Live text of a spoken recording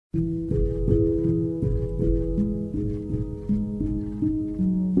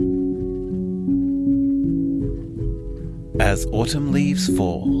As autumn leaves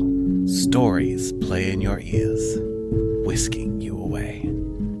fall, stories play in your ears, whisking you away.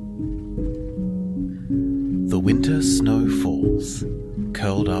 The winter snow falls,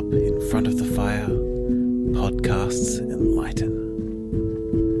 curled up in front of the fire, podcasts enlighten.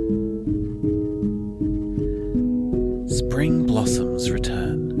 Spring blossoms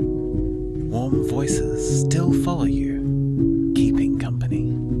return, warm voices still follow you, keeping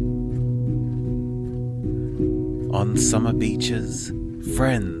company. On summer beaches,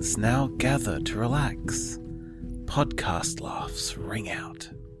 friends now gather to relax. Podcast laughs ring out.